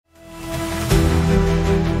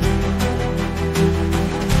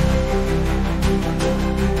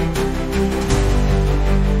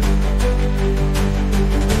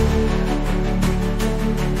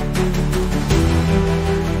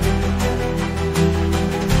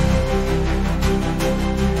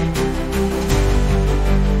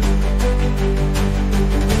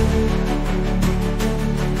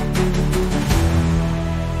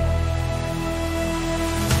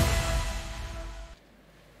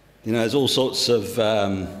You know, there's all sorts of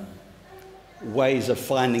ways of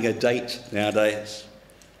finding a date nowadays.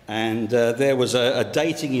 And there was a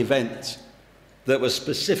dating event that was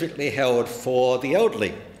specifically held for the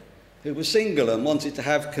elderly who were single and wanted to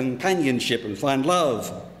have companionship and find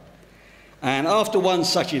love. And after one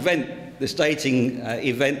such event, this dating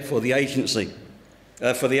event for the agency,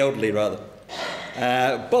 for the elderly rather,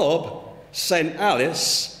 Bob sent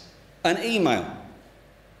Alice an email.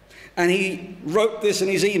 And he wrote this in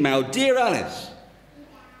his email: "Dear Alice,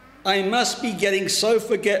 I must be getting so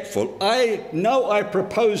forgetful. I know I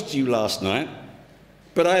proposed to you last night,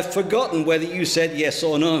 but I've forgotten whether you said yes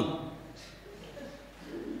or no."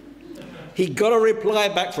 He got a reply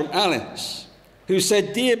back from Alice, who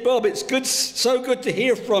said, "Dear Bob, it's so good to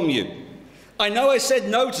hear from you. I know I said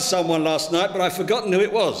no to someone last night, but I've forgotten who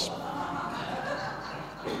it was."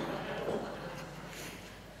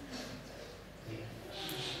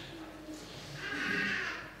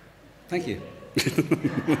 Thank you.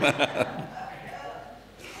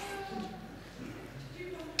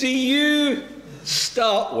 Do you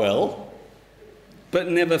start well, but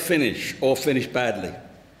never finish, or finish badly?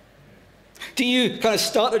 Do you kind of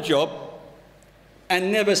start a job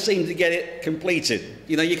and never seem to get it completed?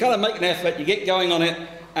 You know, you kind of make an effort, you get going on it,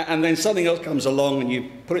 and then something else comes along and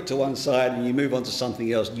you put it to one side and you move on to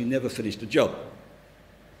something else and you never finish the job.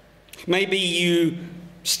 Maybe you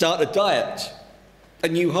start a diet, a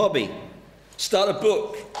new hobby, start a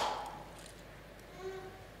book,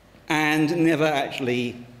 and never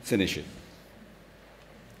actually finish it.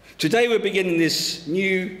 Today we're beginning this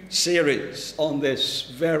new series on this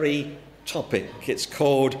very topic. It's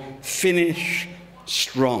called Finish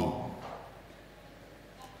Strong.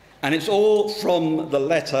 And it's all from the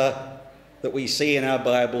letter that we see in our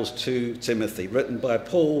Bibles to Timothy, written by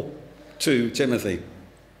Paul to Timothy.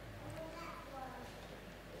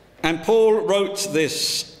 And Paul wrote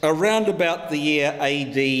this around about the year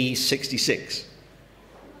AD 66.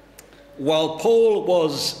 While Paul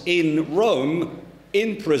was in Rome,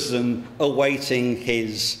 in prison, awaiting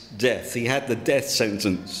his death. He had the death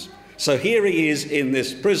sentence. So here he is in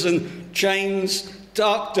this prison, chains,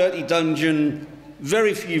 dark, dirty dungeon,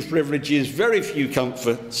 very few privileges, very few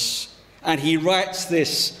comforts. And he writes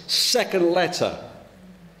this second letter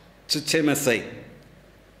to Timothy,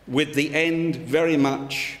 with the end very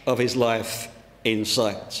much of his life in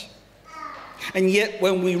sight. And yet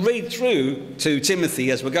when we read through to Timothy,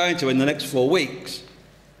 as we're going to in the next 4 weeks,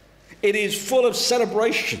 it is full of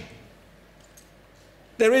celebration.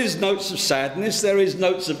 There is notes of sadness, there is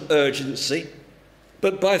notes of urgency,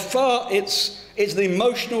 but by far it's an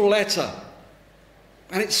emotional letter,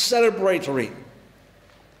 and it's celebratory.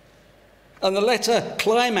 And the letter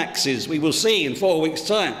climaxes, we will see in 4 weeks'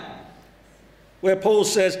 time, where Paul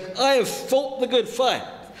says, "I have fought the good fight.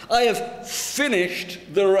 I have finished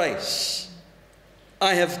the race.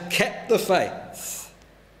 I have kept the faith."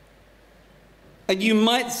 And you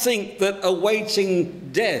might think that awaiting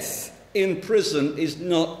death in prison is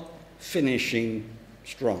not finishing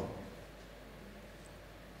strong.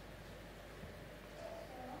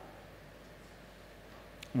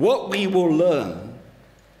 What we will learn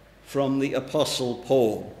from the Apostle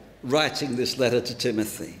Paul writing this letter to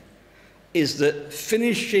Timothy is that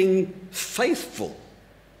finishing faithful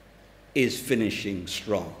is finishing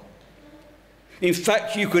strong. In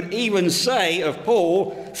fact, you could even say of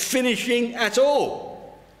Paul, finishing at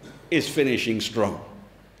all is finishing strong.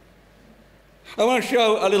 I want to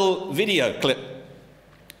show a little video clip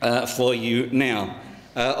for you now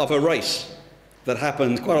of a race that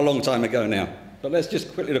happened quite a long time ago now. But let's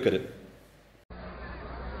just quickly look at it.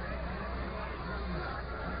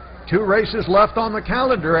 2 races left on the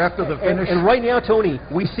calendar after the finish. And right now, Tony,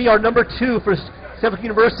 we see our number 2 for Suffolk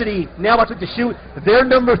University now about to shoot. Their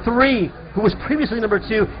number 3, who was previously number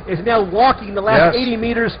 2, is now walking the last 80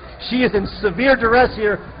 meters. She is in severe duress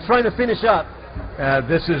here, trying to finish up.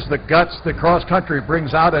 This is the guts that cross-country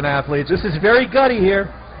brings out in athletes. This is very gutty here.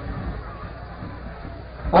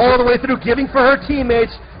 All the way through, giving for her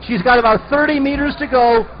teammates. She's got about 30 meters to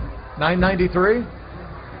go. 9:93.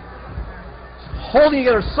 Holding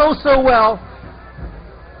together so well.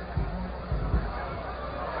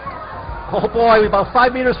 Oh boy, about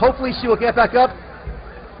 5 meters. Hopefully she will get back up.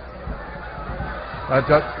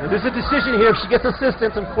 There's a decision here if she gets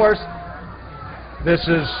assistance, of course. This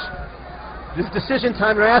is decision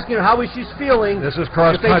time. They're asking her how she's feeling. This is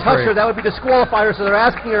cross country. If they touch her, that would be disqualify her. So they're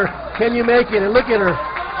asking her, "Can you make it?" And look at her,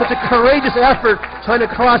 such a courageous effort trying to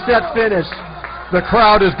cross that finish. The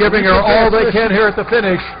crowd is giving her all they can here at the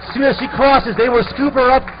finish. As soon as she crosses, they will scoop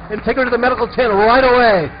her up and take her to the medical tent right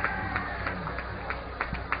away.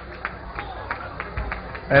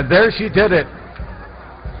 And there she did it.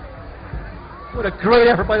 What a great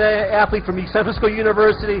effort by that athlete from San Francisco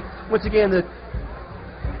University. Once again,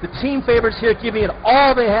 the team favorites here giving it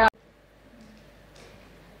all they have.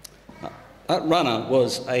 That runner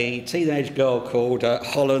was a teenage girl called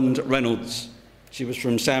Holland Reynolds. She was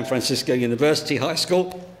from San Francisco University High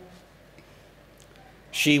School.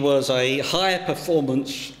 She was a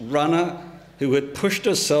high-performance runner who had pushed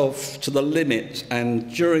herself to the limit,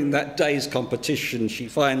 and during that day's competition, she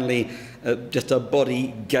finally, just her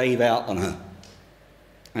body gave out on her,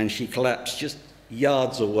 and she collapsed just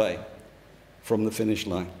yards away from the finish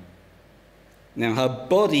line. Now, her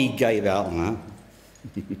body gave out on her,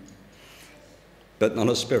 but not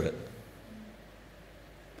her spirit.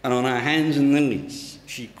 And on her hands and knees,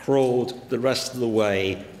 she crawled the rest of the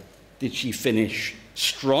way. Did she finish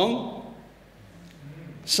strong?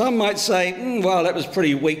 Some might say, well, that was a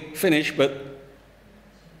pretty weak finish, but...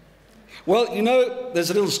 Well, you know, there's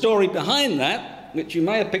a little story behind that, which you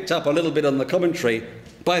may have picked up a little bit on the commentary.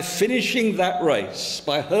 By finishing that race,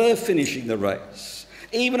 by her finishing the race,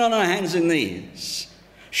 even on her hands and knees,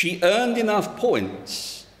 she earned enough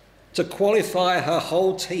points to qualify her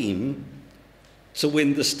whole team to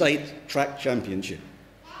win the state track championship.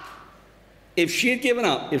 If she had given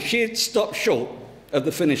up, if she had stopped short of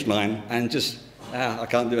the finish line and just, I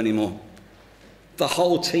can't do any more, the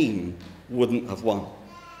whole team wouldn't have won.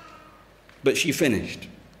 But she finished,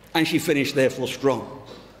 and she finished therefore strong,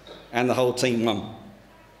 and the whole team won.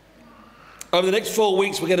 Over the next 4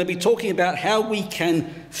 weeks, we're going to be talking about how we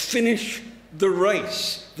can finish the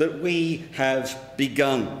race that we have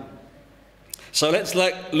begun. So let's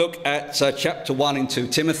look at chapter 1 in 2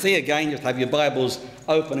 Timothy. Again, you have your Bibles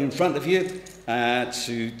open in front of you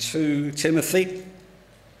to 2 Timothy.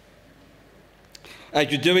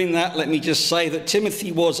 As you're doing that, let me just say that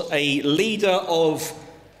Timothy was a leader of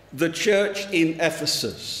the church in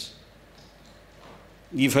Ephesus.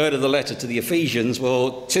 You've heard of the letter to the Ephesians.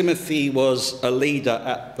 Well, Timothy was a leader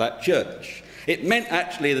at that church. It meant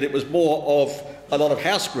actually that it was more of a lot of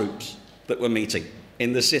house groups that were meeting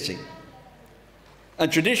in the city.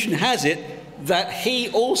 And tradition has it that he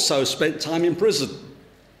also spent time in prison,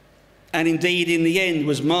 and indeed in the end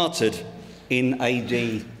was martyred in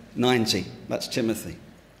AD 90. That's Timothy.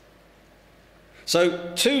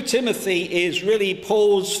 So 2 Timothy is really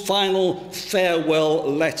Paul's final farewell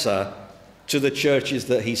letter to the churches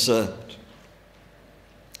that he served.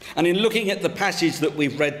 And in looking at the passage that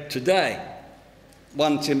we've read today,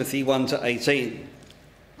 1 Timothy 1 to 18,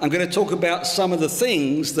 I'm going to talk about some of the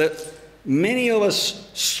things that many of us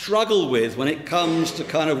struggle with when it comes to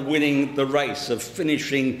kind of winning the race, of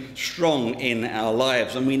finishing strong in our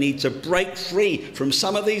lives. And we need to break free from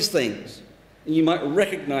some of these things. And you might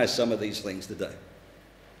recognize some of these things today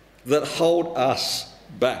that hold us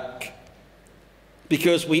back.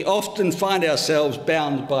 Because we often find ourselves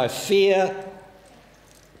bound by fear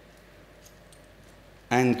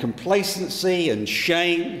and complacency and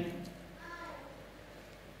shame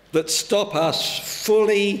that stop us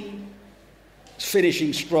fully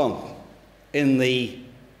finishing strong in the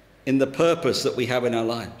purpose that we have in our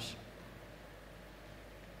lives.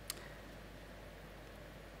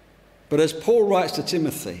 But as Paul writes to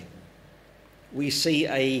Timothy, we see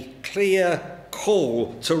a clear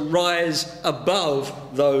call to rise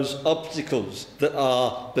above those obstacles that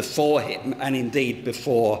are before him and indeed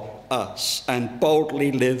before us, and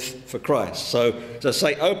boldly live for Christ. So to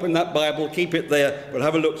say, open that Bible, keep it there, we'll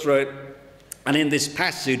have a look through it. And in this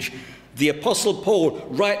passage, the Apostle Paul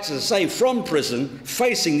writes, as I say, from prison,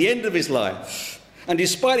 facing the end of his life. And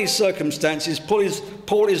despite his circumstances, Paul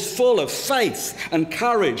is full of faith and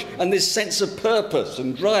courage and this sense of purpose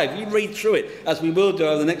and drive. You read through it, as we will do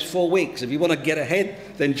over the next 4 weeks. If you want to get ahead,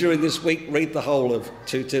 then during this week, read the whole of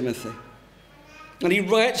 2 Timothy. And he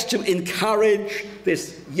writes to encourage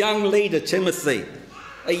this young leader, Timothy,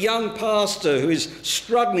 a young pastor who is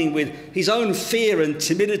struggling with his own fear and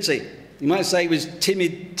timidity. You might say he was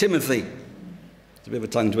timid Timothy. It's a bit of a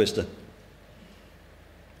tongue twister.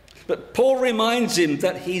 But Paul reminds him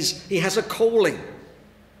that he has a calling,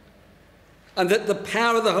 and that the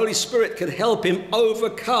power of the Holy Spirit can help him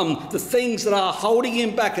overcome the things that are holding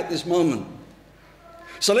him back at this moment.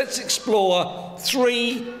 So let's explore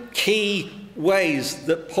 3 key ways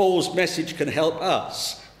that Paul's message can help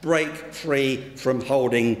us break free from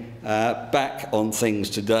holding back on things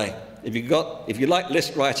today. If you like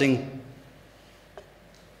list writing,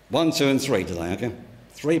 1, 2, and 3 today, okay?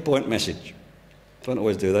 3-point message. Don't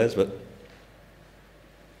always do those, but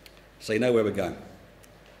so you know where we're going.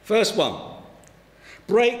 First one,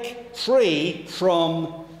 break free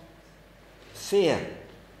from fear.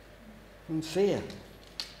 From fear.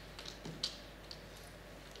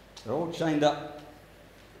 They're all chained up.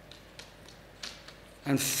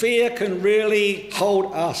 And fear can really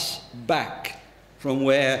hold us back from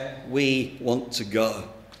where we want to go.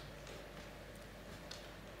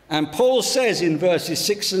 And Paul says in verses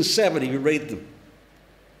 6 and 7, if you read them,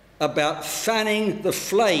 about fanning the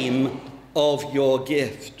flame of your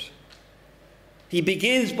gift. He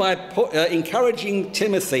begins by encouraging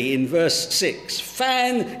Timothy in verse 6,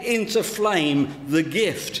 fan into flame the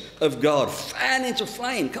gift of God. Fan into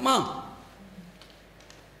flame, come on.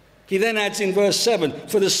 He then adds in verse 7,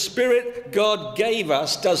 for the Spirit God gave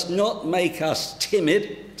us does not make us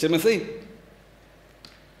timid, Timothy,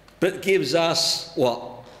 but gives us what?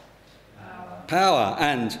 Power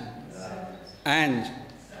and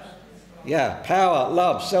power,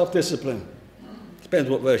 love, self-discipline. Depends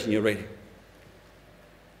what version you're reading.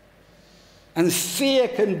 And fear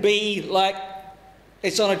can be like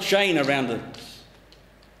it's on a chain around us.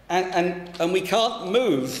 And we can't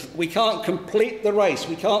move, we can't complete the race,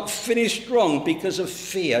 we can't finish strong because of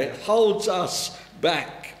fear. It holds us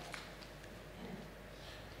back.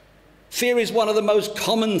 Fear is one of the most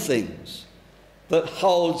common things that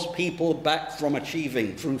holds people back from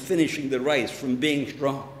achieving, from finishing the race, from being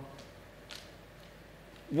strong.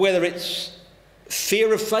 Whether it's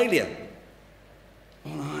fear of failure.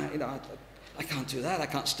 Oh, I can't do that. I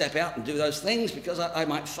can't step out and do those things because I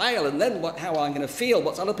might fail. And then how am I going to feel?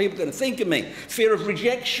 What's other people going to think of me? Fear of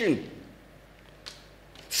rejection.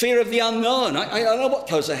 Fear of the unknown. I know what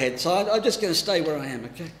goes ahead, so I'm just going to stay where I am,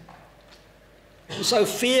 okay? And so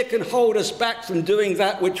fear can hold us back from doing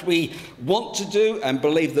that which we want to do and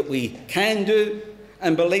believe that we can do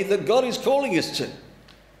and believe that God is calling us to.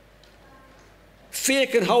 Fear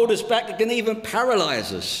can hold us back. It can even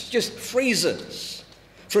paralyze us, just freeze us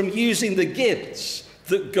from using the gifts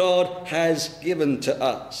that God has given to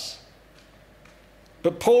us.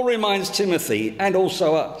 But Paul reminds Timothy, and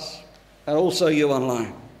also us, and also you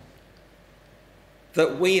online,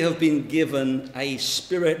 that we have been given a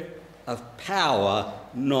spirit of power,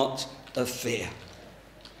 not of fear.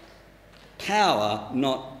 Power,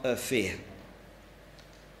 not of fear.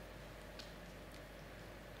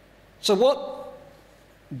 So what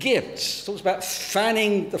gifts? It talks about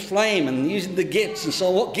fanning the flame and using the gifts and so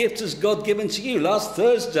on. What gifts has God given to you? Last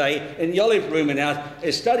Thursday in the Olive Room in our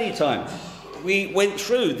study time, we went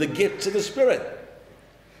through the gifts of the Spirit.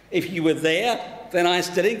 If you were there, then I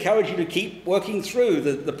still encourage you to keep working through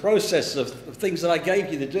the process of things that I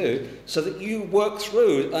gave you to do so that you work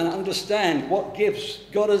through and understand what gifts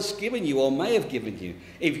God has given you or may have given you.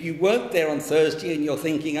 If you weren't there on Thursday and you're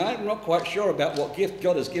thinking, I'm not quite sure about what gift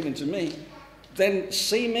God has given to me, then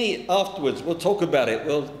see me afterwards. We'll talk about it.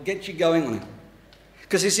 We'll get you going on it.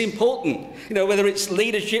 Because it's important, whether it's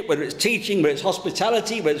leadership, whether it's teaching, whether it's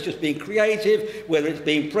hospitality, whether it's just being creative, whether it's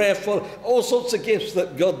being prayerful, all sorts of gifts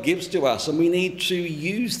that God gives to us. And we need to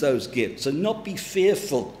use those gifts and not be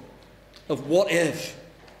fearful of what if.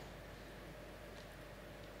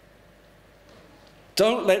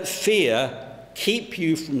 Don't let fear keep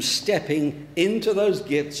you from stepping into those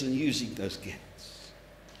gifts and using those gifts.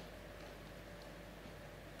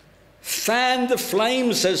 Fan the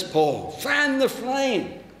flame, says Paul. Fan the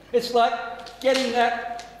flame. It's like getting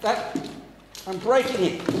that and breaking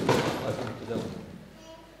it.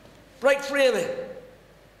 Break free of it.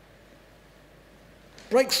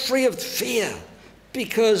 Break free of fear,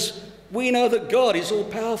 because we know that God is all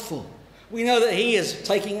powerful. We know that He is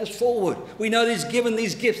taking us forward. We know that He's given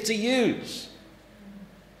these gifts to use.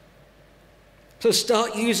 So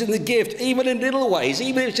start using the gift, even in little ways,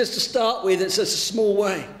 even if it's just to start with, it's just a small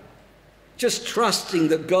way. Just trusting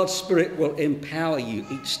that God's Spirit will empower you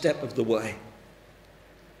each step of the way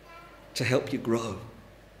to help you grow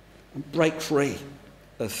and break free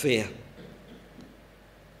of fear.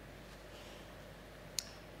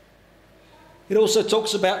 It also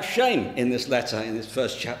talks about shame in this letter, in this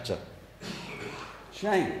first chapter.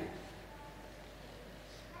 Shame.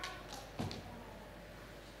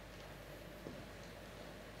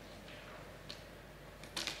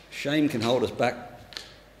 Shame can hold us back.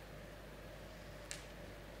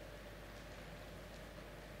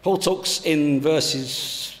 Paul talks in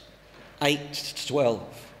verses 8 to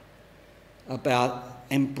 12 about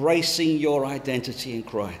embracing your identity in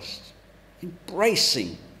Christ.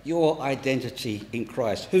 Embracing your identity in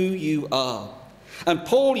Christ, who you are. And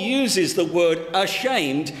Paul uses the word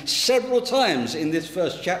ashamed several times in this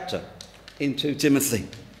first chapter in 2 Timothy.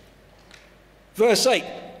 Verse 8,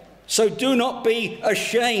 so do not be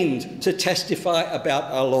ashamed to testify about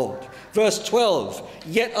our Lord. Verse 12,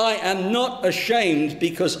 yet I am not ashamed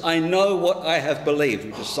because I know what I have believed.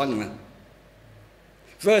 We just sung that.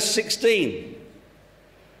 Verse 16,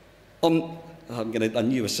 I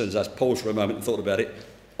knew as soon as I paused for a moment and thought about it.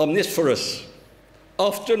 Omnisporous,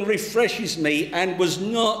 often refreshes me and was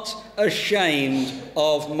not ashamed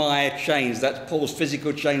of my chains. That's Paul's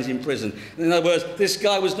physical chains in prison. In other words, this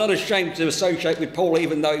guy was not ashamed to associate with Paul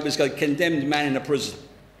even though he was a condemned man in a prison.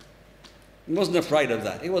 He wasn't afraid of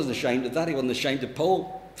that. He wasn't ashamed of that. He wasn't ashamed of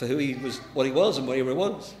Paul for who he was, what he was and where he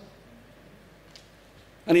was.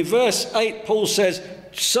 And in verse 8, Paul says,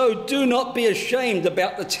 so do not be ashamed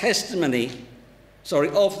about the testimony,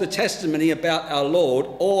 of the testimony about our Lord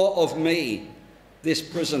or of me, this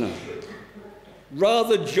prisoner.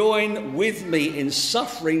 Rather join with me in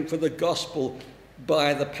suffering for the gospel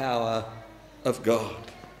by the power of God.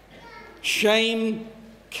 Shame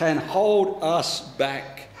can hold us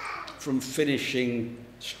back from finishing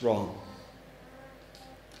strong.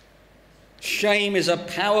 Shame is a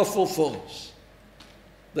powerful force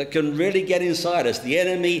that can really get inside us. The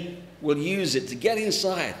enemy will use it to get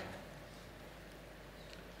inside.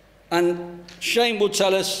 And shame will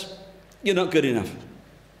tell us, you're not good enough.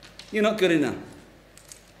 You're not good enough.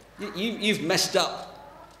 You've messed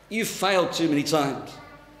up. You've failed too many times.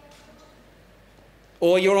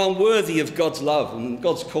 Or you're unworthy of God's love and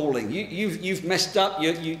God's calling. You've messed up.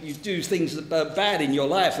 You do things that are bad in your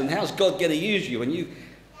life, and how's God going to use you? And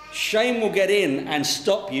shame will get in and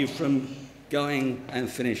stop you from going and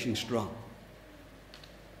finishing strong.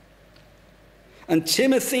 And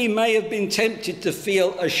Timothy may have been tempted to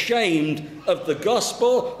feel ashamed of the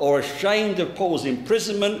gospel or ashamed of Paul's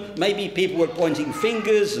imprisonment. Maybe people were pointing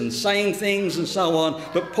fingers and saying things and so on.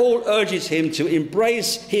 But Paul urges him to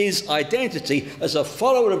embrace his identity as a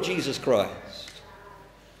follower of Jesus Christ.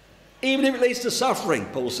 Even if it leads to suffering,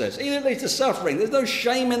 Paul says. Even if it leads to suffering, there's no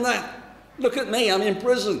shame in that. Look at me, I'm in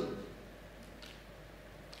prison.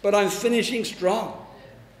 But I'm finishing strong.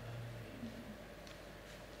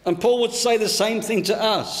 And Paul would say the same thing to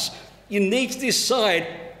us. You need to decide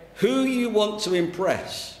who you want to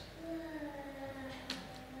impress.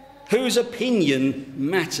 Whose opinion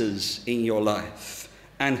matters in your life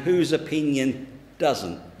and whose opinion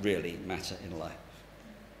doesn't really matter in life.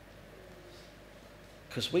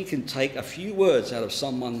 Because we can take a few words out of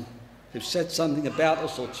someone who said something about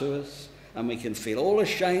us or to us, and we can feel all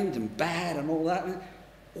ashamed and bad and all that.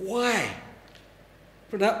 Why?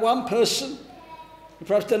 For that one person who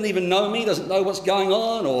perhaps doesn't even know me, doesn't know what's going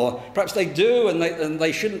on, or perhaps they do and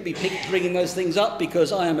they shouldn't be bringing those things up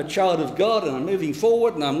because I am a child of God and I'm moving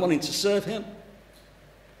forward and I'm wanting to serve him.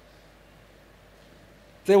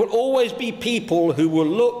 There will always be people who will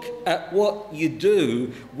look at what you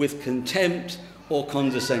do with contempt or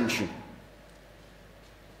condescension.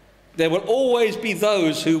 There will always be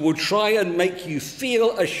those who will try and make you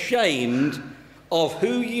feel ashamed of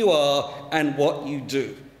who you are and what you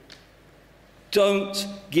do. Don't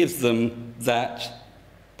give them that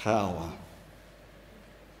power.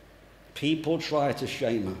 People try to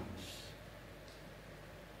shame us.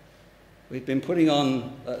 We've been putting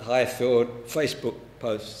on at Highfield Facebook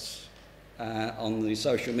posts on the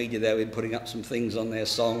social media there. We've been putting up some things on there,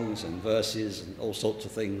 songs and verses and all sorts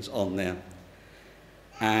of things on there.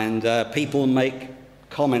 And people make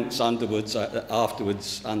comments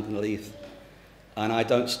afterwards underneath. And I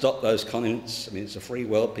don't stop those comments. I mean, it's a free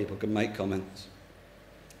world. People can make comments.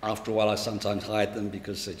 After a while, I sometimes hide them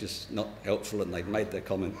because they're just not helpful and they've made their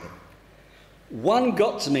comment. But one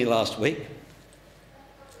got to me last week.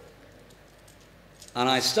 And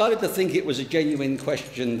I started to think it was a genuine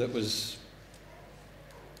question that was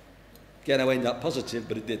going to end up positive,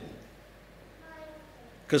 but it didn't.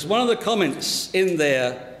 Because one of the comments in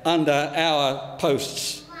there under our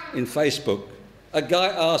posts in Facebook, a guy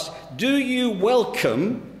asked, do you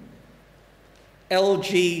welcome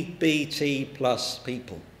LGBT plus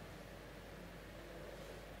people?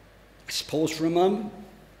 I paused for a moment.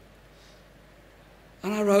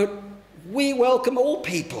 And I wrote, we welcome all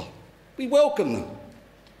people. We welcome them.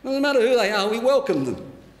 No matter who they are, we welcome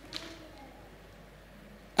them.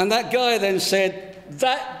 And that guy then said,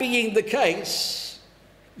 that being the case,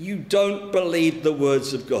 you don't believe the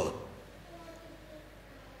words of God.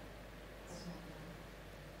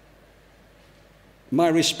 My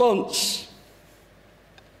response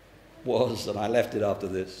was, and I left it after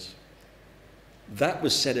this, that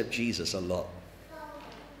was said of Jesus a lot.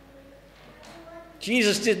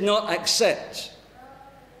 Jesus did not accept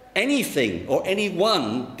anything or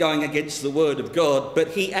anyone going against the word of God, but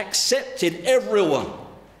he accepted everyone,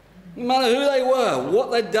 no matter who they were, what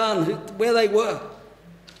they'd done, where they were.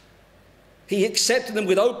 He accepted them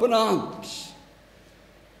with open arms.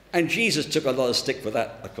 And Jesus took a lot of stick for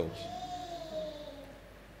that, of course.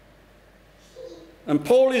 And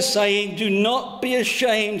Paul is saying, do not be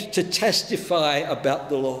ashamed to testify about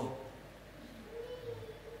the Lord.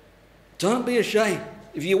 Don't be ashamed.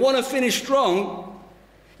 If you want to finish strong,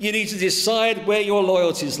 You need to decide where your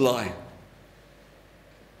loyalties lie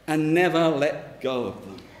and never let go of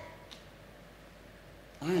them.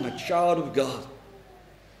 I am a child of God.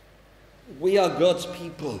 We are God's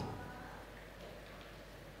people.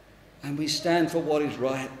 And we stand for what is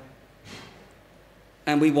right.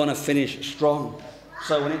 And we want to finish strong.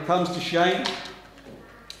 So when it comes to shame,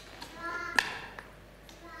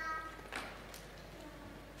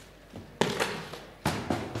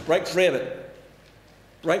 break free of it.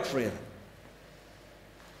 Break free of it.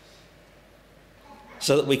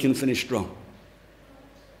 So that we can finish strong.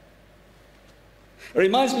 It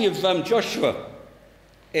reminds me of Joshua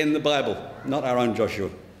in the Bible, not our own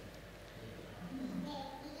Joshua.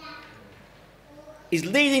 He's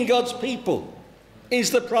leading God's people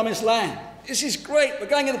into the promised land. This is great. We're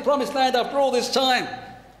going into the promised land after all this time.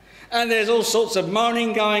 And there's all sorts of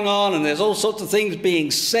moaning going on, and there's all sorts of things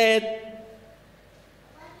being said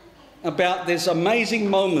about this amazing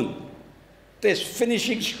moment, this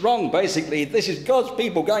finishing strong, basically. This is God's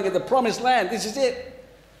people going into the promised land. This is it.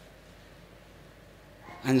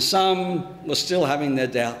 And some were still having their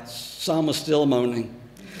doubts. Some were still moaning.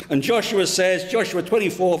 And Joshua says, Joshua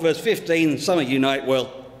 24, verse 15, some of you know it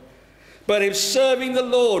well. But if serving the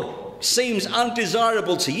Lord seems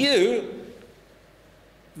undesirable to you,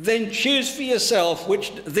 then choose for yourself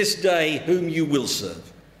which this day whom you will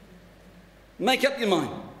serve. Make up your mind.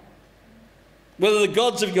 Whether the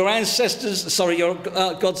gods of your ancestors,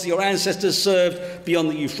 gods your ancestors served beyond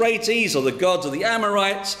the Euphrates, or the gods of the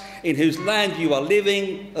Amorites in whose land you are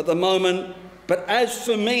living at the moment. But as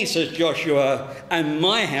for me, says Joshua, and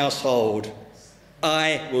my household,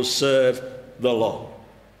 I will serve the Lord.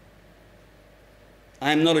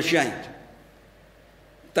 I am not ashamed.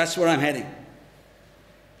 That's where I'm heading.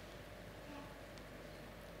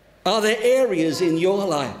 Are there areas in your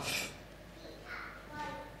life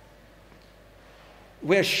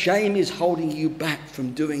where shame is holding you back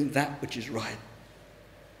from doing that which is right?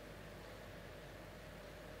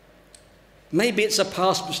 Maybe it's a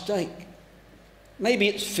past mistake. Maybe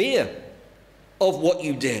it's fear of what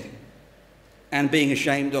you did and being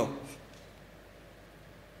ashamed of.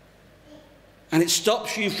 And it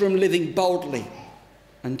stops you from living boldly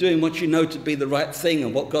and doing what you know to be the right thing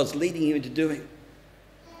and what God's leading you into doing.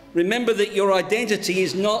 Remember that your identity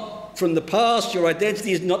is not from the past. Your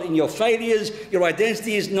identity is not in your failures. Your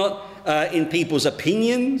identity is not in people's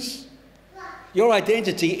opinions. Your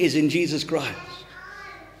identity is in Jesus Christ.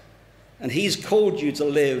 And he's called you to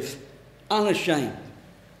live unashamed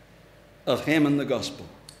of him and the gospel.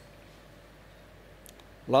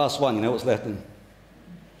 Last one, you know what's left in?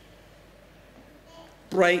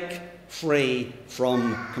 Break free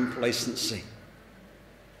from complacency.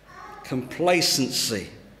 Complacency.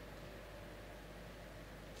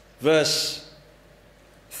 Verse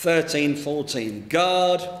 13, 14.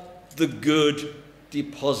 Guard the good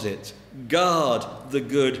deposit. Guard the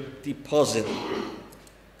good deposit.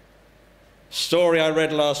 Story I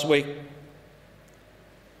read last week.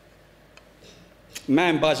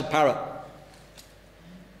 Man buys a parrot.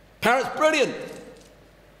 Parrot's brilliant.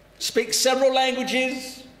 Speaks several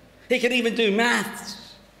languages. He can even do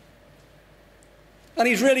maths. And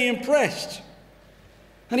he's really impressed.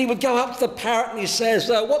 And he would go up to the parrot and he says,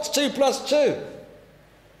 what's 2 plus 2?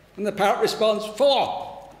 And the parrot responds,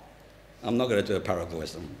 4. I'm not going to do a parrot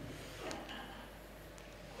voice.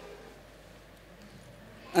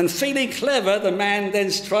 And feeling clever, the man then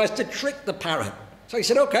tries to trick the parrot. So he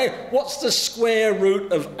said, okay, what's the square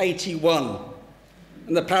root of 81?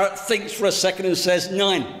 And the parrot thinks for a second and says,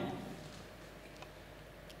 9.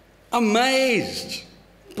 Amazed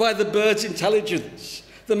by the bird's intelligence,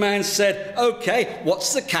 the man said, okay,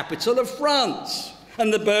 what's the capital of France?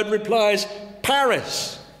 And the bird replies,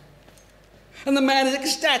 Paris. And the man is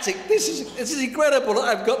ecstatic. This is incredible.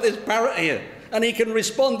 I've got this parrot here. And he can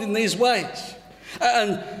respond in these ways.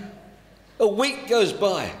 And a week goes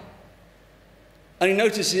by. And he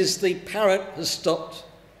notices the parrot has stopped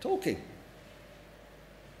talking.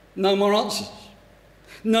 No more answers.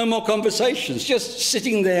 No more conversations. Just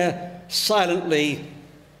sitting there silently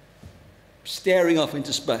staring off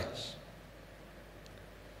into space.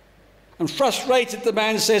 And frustrated, the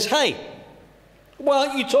man says, hey, why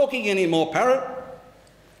aren't you talking anymore, parrot?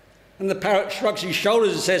 And the parrot shrugs his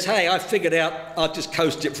shoulders and says, hey, I figured out I'll just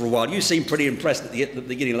coast it for a while. You seemed pretty impressed at the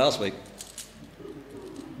beginning last week.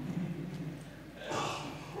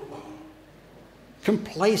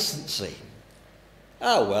 Complacency.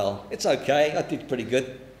 Oh, well, it's okay. I did pretty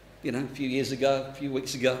good, you know, a few years ago, a few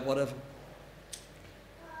weeks ago, whatever.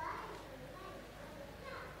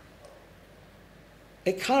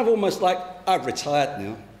 It kind of almost like, I've retired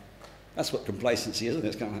now. That's what complacency is, isn't it?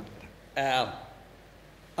 It's kind of like, ow.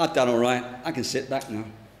 I've done all right. I can sit back now.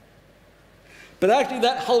 But actually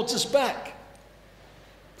that holds us back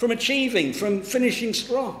from achieving, from finishing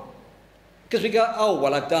strong. Because we go, oh,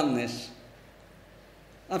 well, I've done this.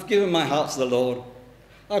 I've given my heart to the Lord.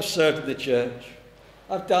 I've served in the church.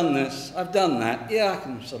 I've done this. I've done that. Yeah, I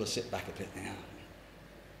can sort of sit back a bit now.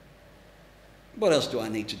 What else do I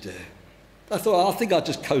need to do? I thought, I think I'll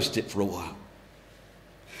just coast it for a while.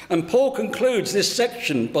 And Paul concludes this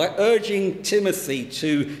section by urging Timothy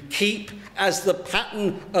to keep as the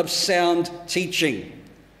pattern of sound teaching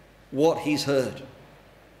what he's heard,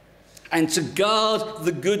 and to guard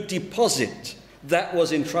the good deposit that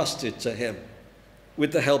was entrusted to him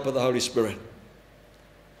with the help of the Holy Spirit.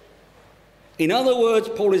 In other words,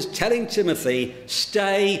 Paul is telling Timothy,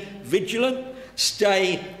 stay vigilant,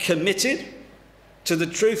 stay committed to the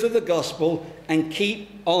truth of the gospel, and keep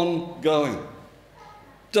on going.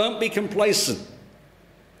 Don't be complacent.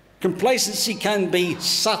 Complacency can be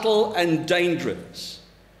subtle and dangerous.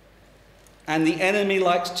 And the enemy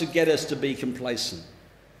likes to get us to be complacent.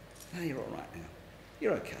 Oh, you're all right now.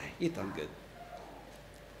 You're okay. You've done good.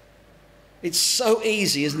 It's so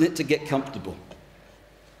easy, isn't it, to get comfortable,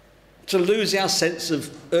 to lose our sense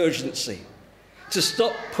of urgency, to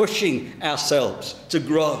stop pushing ourselves to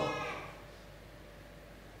grow.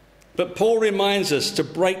 But Paul reminds us to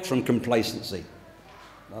break from complacency.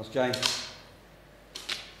 Last James.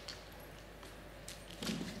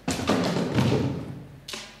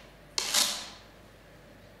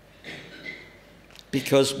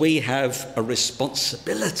 Because we have a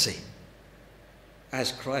responsibility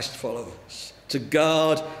as Christ followers to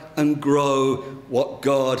guard and grow what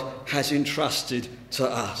God has entrusted to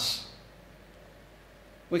us.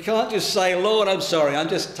 We can't just say, Lord, I'm sorry, I'm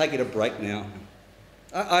just taking a break now.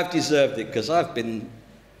 I've deserved it because I've been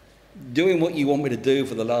doing what you want me to do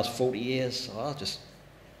for the last 40 years, so I'll just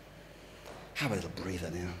have a little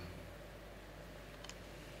breather now.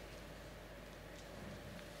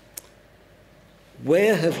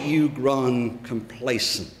 Where have you grown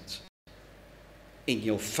complacent in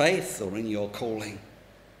your faith or in your calling?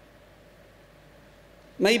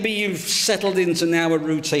 Maybe you've settled into now a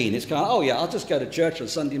routine. It's kind of, oh yeah, I'll just go to church on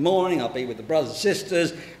Sunday morning, I'll be with the brothers and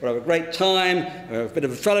sisters, we'll have a great time, we'll have a bit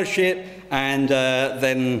of a fellowship, and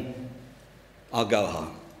then I'll go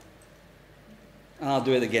home. And I'll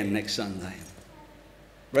do it again next Sunday.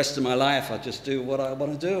 The rest of my life, I'll just do what I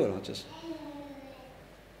want to do, and I'll just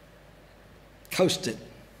coast it.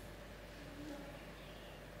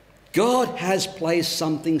 God has placed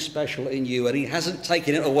something special in you, and he hasn't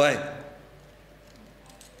taken it away.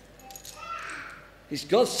 He's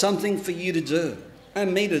got something for you to do,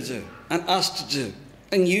 and me to do, and us to do,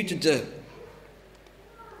 and you to do.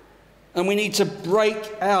 And we need to break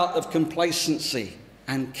out of complacency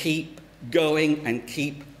and keep going and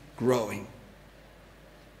keep growing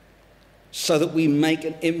so that we make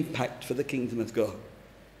an impact for the kingdom of God.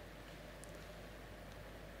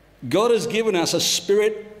 God has given us a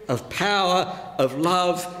spirit of power, of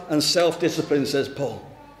love, and self-discipline, says Paul.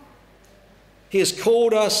 He has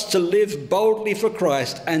called us to live boldly for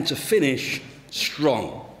Christ and to finish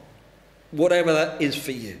strong, whatever that is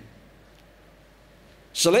for you.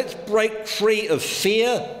 So let's break free of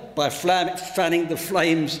fear by fanning the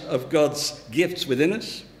flames of God's gifts within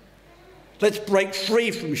us. Let's break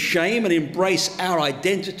free from shame and embrace our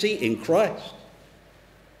identity in Christ.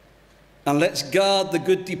 And let's guard the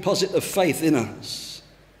good deposit of faith in us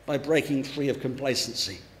by breaking free of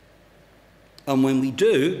complacency. And when we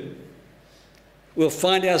do, we'll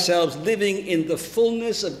find ourselves living in the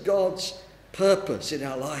fullness of God's purpose in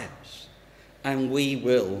our lives. And we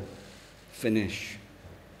will finish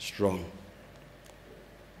strong.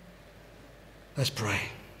 Let's pray.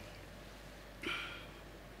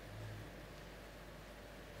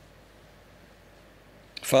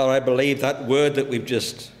 Father, I believe that word that we've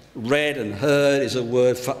just read and heard is a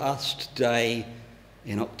word for us today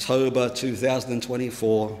in October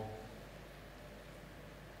 2024.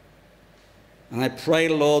 And I pray,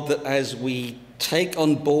 Lord, that as we take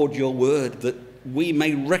on board your word, that we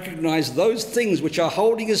may recognize those things which are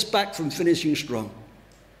holding us back from finishing strong.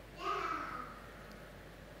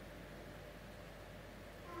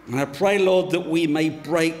 And I pray, Lord, that we may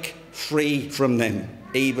break free from them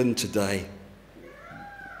even today.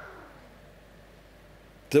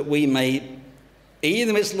 That we may,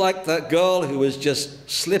 even if it's like that girl who was just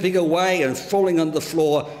slipping away and falling on the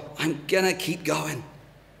floor, I'm going to keep going.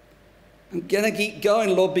 I'm going to keep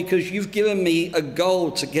going, Lord, because you've given me a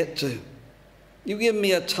goal to get to. You've given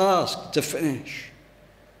me a task to finish.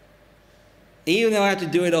 Even though I have to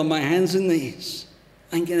do it on my hands and knees,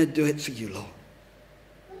 I'm going to do it for you, Lord.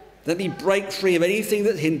 Let me break free of anything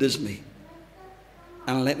that hinders me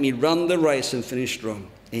and let me run the race and finish strong.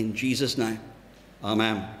 In Jesus' name,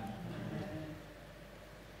 amen.